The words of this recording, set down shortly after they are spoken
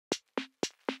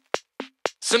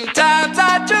Sometimes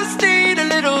I just need a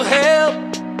little help.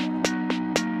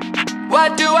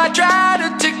 Why do I try to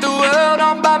take the world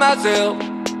on by myself?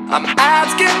 I'm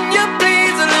asking you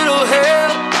please a little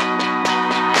help.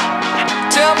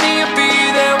 Tell me you'll be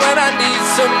there when I need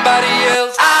somebody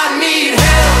else. I need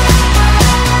help.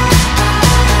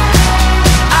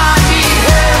 I need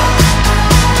help.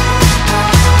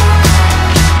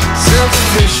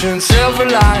 Self-sufficient,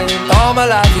 self-reliant, all my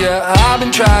life, yeah, I've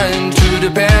been trying to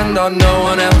depend on no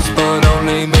one else but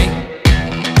only me.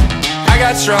 I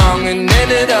got strong and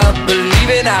ended up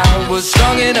believing I was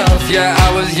strong enough. Yeah,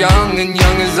 I was young and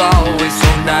young is always so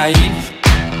naive.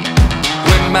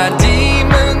 When my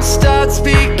demons start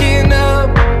speaking up,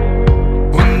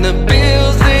 when the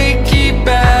bills they keep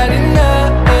adding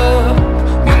up,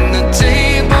 when the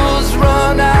tables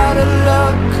run out of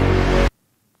luck,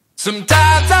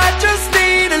 sometimes I just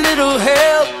need a little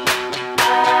help.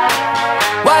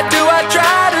 Why do I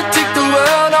try to take the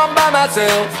world on by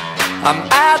myself? I'm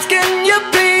asking you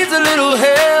please a little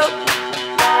help.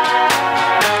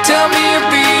 Tell me you'll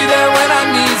be there when I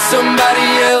need somebody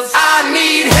else. I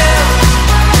need help.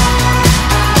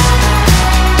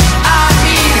 I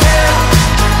need help.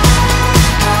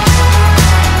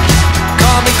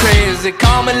 Call me crazy,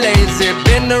 call me lazy,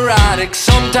 been neurotic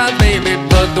sometimes maybe,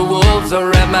 but the wolves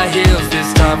are at my heels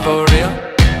this time for real.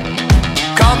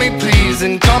 Call me please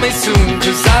and call me soon,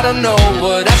 cause I don't know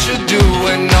what I should do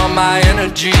when all my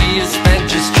energy is spent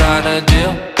just trying to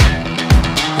deal.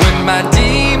 When my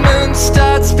demons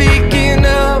start speaking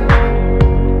up,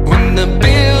 when the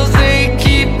bills they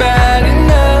keep adding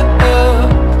up,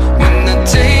 when the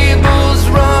tables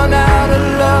run out of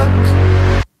luck,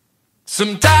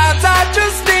 sometimes I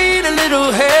just need a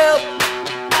little help.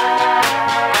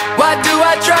 Why do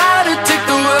I try to take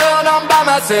the world on by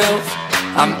myself?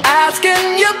 I'm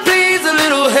asking you please a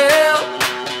little help.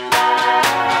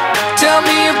 Tell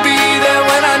me you'll be there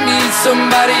when I need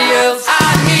somebody else.